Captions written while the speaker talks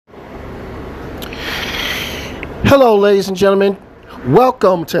Hello, ladies and gentlemen.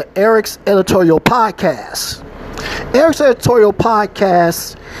 Welcome to Eric's Editorial Podcast. Eric's Editorial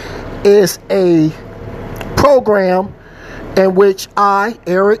Podcast is a program in which I,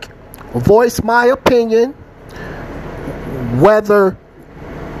 Eric, voice my opinion, whether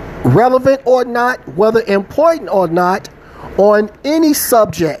relevant or not, whether important or not, on any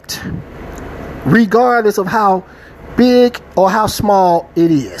subject, regardless of how big or how small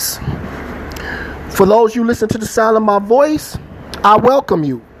it is. For those you listen to the sound of my voice, I welcome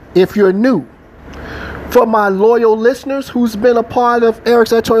you if you're new. For my loyal listeners who's been a part of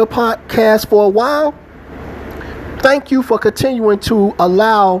Eric's Editorial Podcast for a while, thank you for continuing to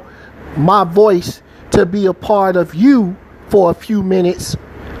allow my voice to be a part of you for a few minutes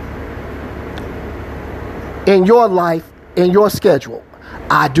in your life, in your schedule.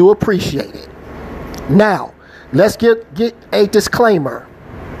 I do appreciate it. Now, let's get a disclaimer.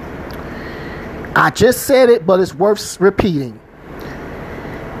 I just said it, but it's worth repeating.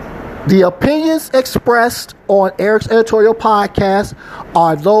 The opinions expressed on Eric's Editorial Podcast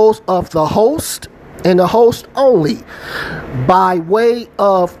are those of the host and the host only, by way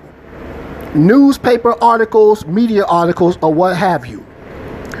of newspaper articles, media articles, or what have you.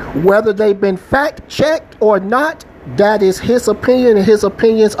 Whether they've been fact-checked or not, that is his opinion and his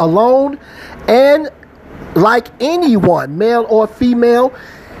opinions alone. And like anyone, male or female,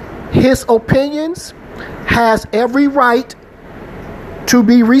 his opinions has every right to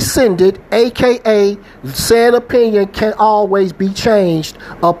be rescinded, aka said opinion can always be changed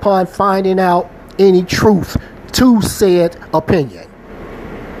upon finding out any truth to said opinion.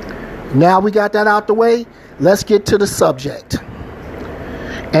 Now we got that out the way, let's get to the subject.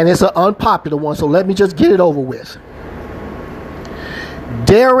 And it's an unpopular one, so let me just get it over with.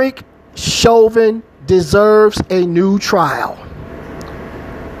 Derek Chauvin deserves a new trial.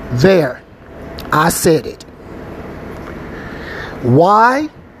 There, I said it. Why?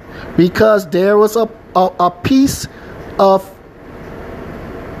 Because there was a piece of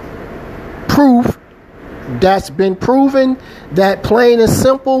proof that's been proven that plain and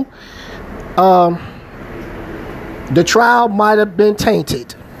simple, the trial might have been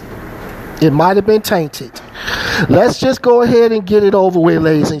tainted. It might have been tainted. Let's just go ahead and get it over with,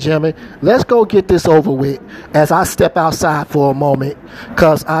 ladies and gentlemen. Let's go get this over with as I step outside for a moment,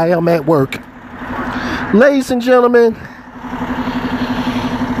 because I am at work. Ladies and gentlemen,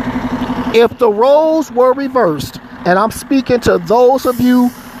 if the roles were reversed, and I'm speaking to those of you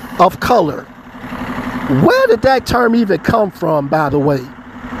of color, where did that term even come from, by the way?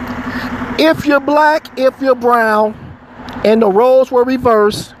 If you're black, if you're brown, and the roles were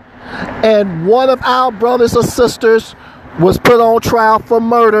reversed, and one of our brothers or sisters was put on trial for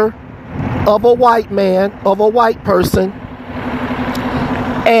murder of a white man, of a white person,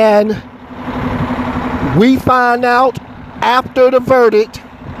 and we find out after the verdict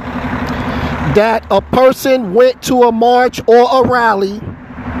that a person went to a march or a rally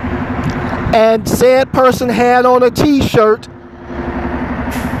and said person had on a t-shirt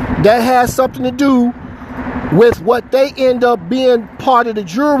that has something to do with what they end up being part of the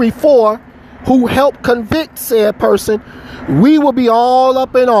jury for, who helped convict said person, we will be all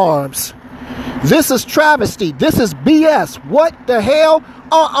up in arms. This is travesty. This is BS. What the hell?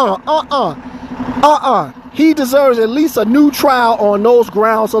 He deserves at least a new trial on those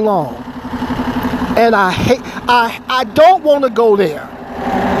grounds alone. And I don't want to go there.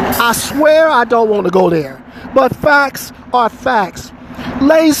 I swear I don't want to go there. But facts are facts.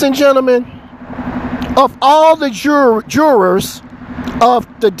 Ladies and gentlemen, of all the jurors of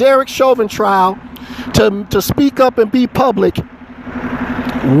the Derek Chauvin trial to speak up and be public,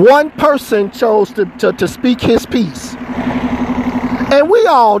 one person chose to speak his piece. And we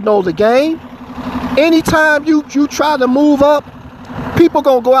all know the game. Anytime you try to move up, people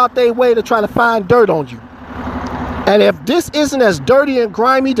gonna go out their way to try to find dirt on you. And if this isn't as dirty and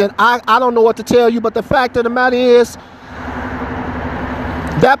grimy, then I don't know what to tell you. But the fact of the matter is,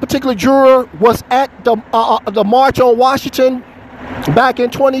 that particular juror was at the March on Washington back in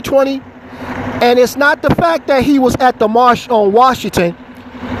 2020. And it's not the fact that he was at the March on Washington.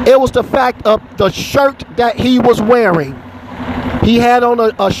 It was the fact of the shirt that he was wearing. He had on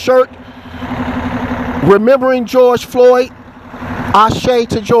a shirt remembering George Floyd, ashe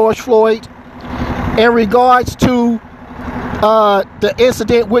to George Floyd, in regards to the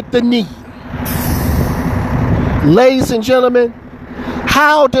incident with the knee. Ladies and gentlemen,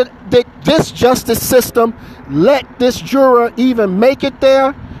 how did this justice system let this juror even make it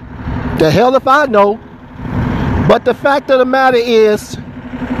there? The hell if I know. But the fact of the matter is,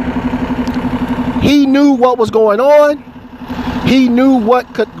 he knew what was going on. He knew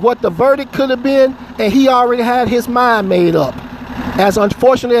what the verdict could have been, and he already had his mind made up. As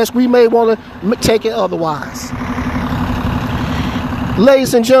unfortunate as we may want to take it otherwise.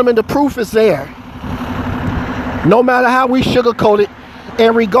 Ladies and gentlemen, the proof is there. No matter how we sugarcoat it,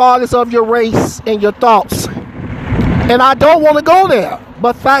 and regardless of your race and your thoughts. And I don't want to go there,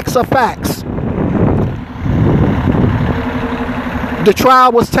 but facts are facts. The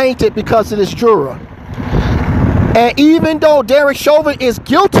trial was tainted because of this juror. And even though Derek Chauvin is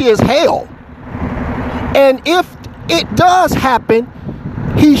guilty as hell, and if it does happen,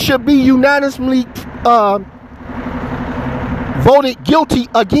 he should be unanimously voted guilty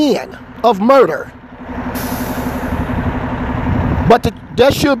again of murder. But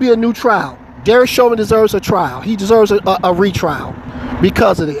there should be a new trial. Derek Chauvin deserves a trial. He deserves a retrial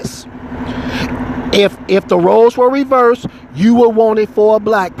because of this. If the roles were reversed, you would want it for a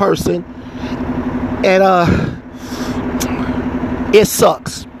black person. And it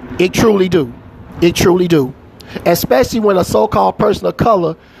sucks. It truly do. It truly do. Especially when a so-called person of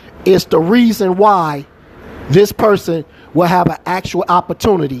color is the reason why this person will have an actual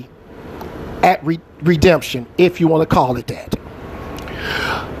opportunity at redemption, if you want to call it that.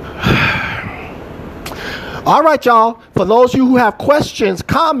 All right, y'all. For those of you who have questions,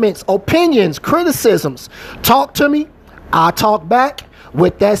 comments, opinions, criticisms, talk to me. I'll talk back.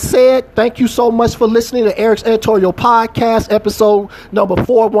 With that said, thank you so much for listening to Eric's Editorial Podcast, episode number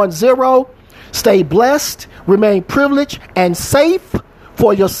 410. Stay blessed, remain privileged and safe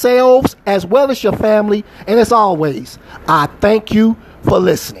for yourselves as well as your family. And as always, I thank you for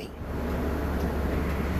listening.